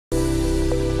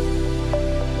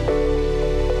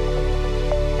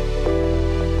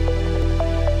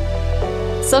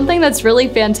Something that's really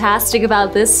fantastic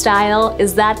about this style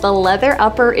is that the leather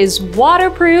upper is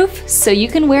waterproof, so you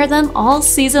can wear them all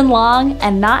season long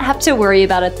and not have to worry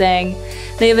about a thing.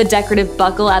 They have a decorative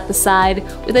buckle at the side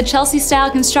with a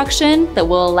Chelsea-style construction that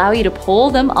will allow you to pull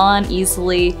them on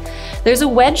easily. There's a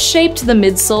wedge shape to the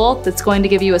midsole that's going to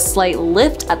give you a slight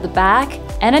lift at the back,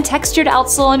 and a textured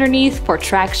outsole underneath for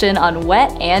traction on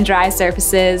wet and dry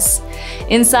surfaces.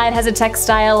 Inside has a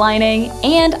textile lining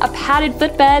and a padded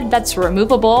footbed that's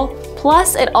removable.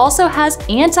 Plus, it also has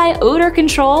anti-odor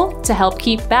control to help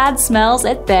keep bad smells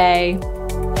at bay.